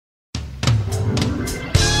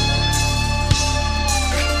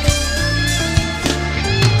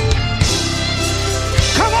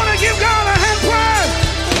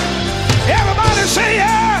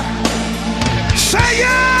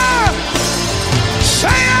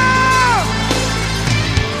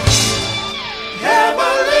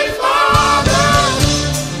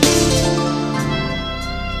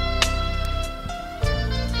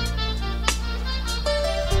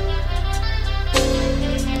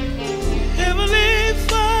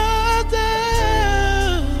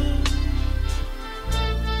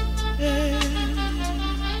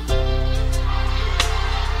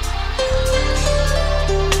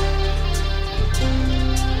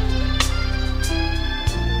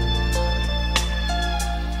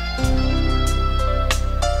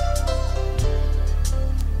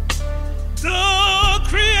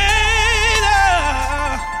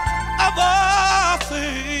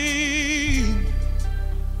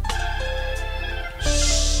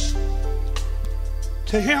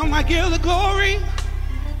To him I give the glory.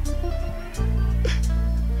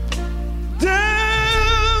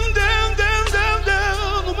 Down, down, down, down,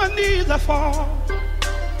 down on my knees I fall.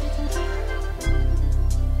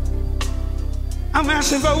 I'm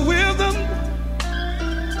asking for wisdom,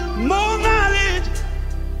 more knowledge,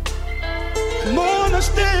 more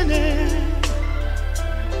understanding.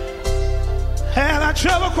 Had I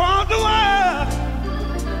traveled across the world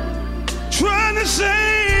trying to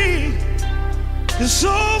save there's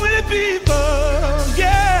so many people,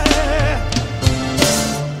 yeah.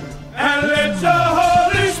 And let the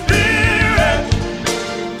Holy Spirit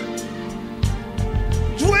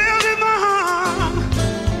dwell in my heart,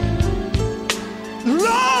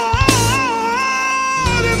 Lord,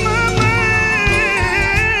 in my mind.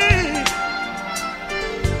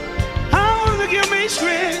 I want to give me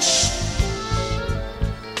strength.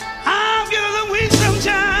 I'm getting a little weak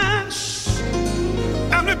sometimes.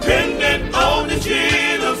 I'm dependent on you,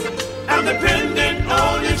 Jesus. I'm dependent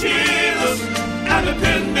on you, Jesus. I'm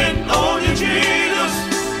dependent on you, Jesus.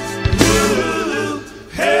 Ooh,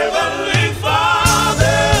 Heavenly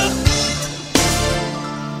Father.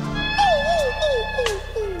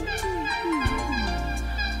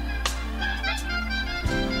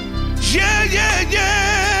 Yeah, yeah,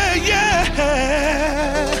 yeah,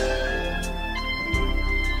 yeah.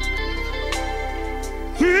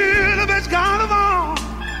 You're the best God of all.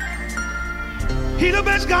 He's the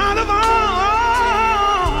best God of all.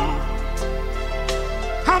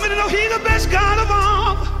 How many know he's the best God of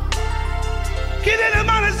all? Get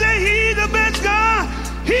anybody say he's the best God?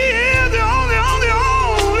 He is the only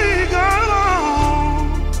God of all.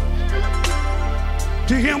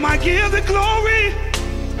 To him I give the glory.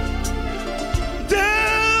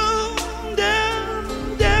 Down,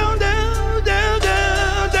 down, down, down, down,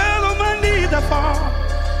 down, down on my knees I fall.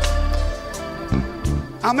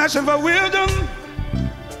 I'm asking for wisdom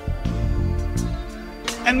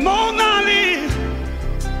and more knowledge,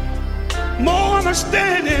 more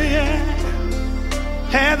understanding, yeah.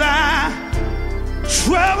 As I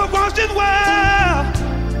travel across this world,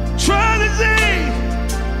 trying to save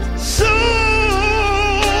so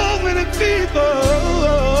many people,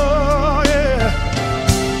 yeah.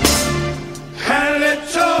 And let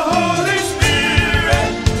your Holy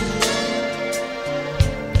Spirit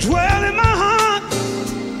dwell in my heart,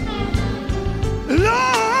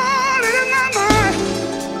 Lord, in my mind.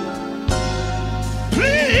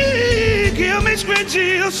 Please give me strength,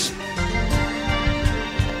 Jesus.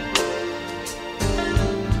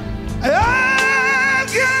 I'm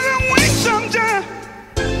getting weak sometimes,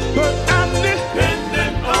 but I'm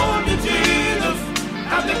dependent on you, Jesus.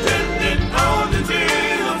 I'm dependent on you,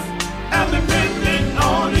 Jesus. I'm dependent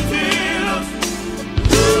on you, Jesus.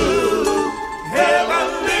 Ooh,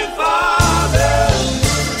 Heavenly Father.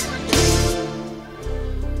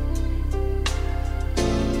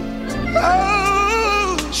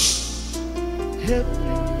 Oh,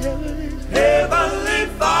 Heavenly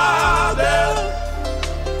Father.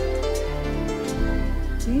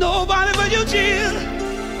 Nobody but you, Jesus.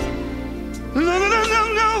 No, no, no, no,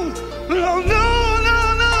 no, no, no, no,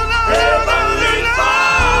 no, no. Heavenly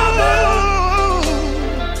Father.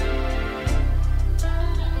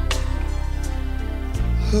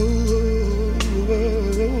 Oh,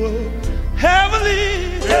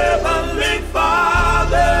 Heavenly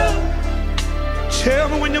Father. Tell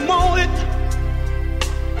me when you want it.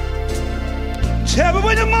 Tell me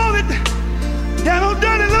when you want it. That old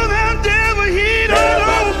dirty little damn devil, he don't know.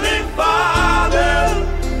 Father,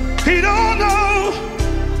 he don't know.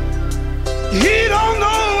 He don't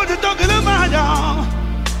know what you're talking about, y'all.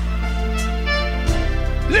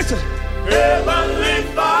 Listen. Heavenly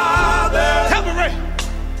Father. Help me, Ray.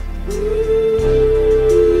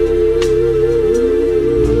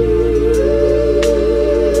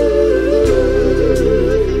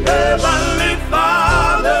 Heavenly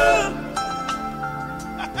Father.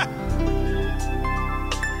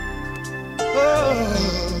 Oh.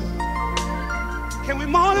 Can we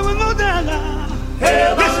mourn it with more down now?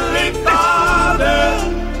 Heavenly Father.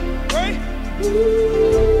 Right?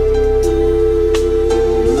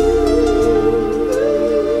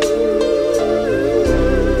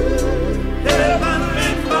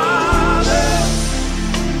 Heavenly Father.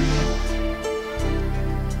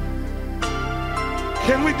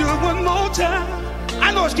 Can we do it one more time?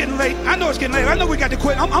 I know it's getting late. I know we got to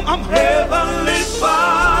quit. I'm Heavenly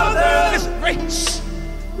Father. Listen.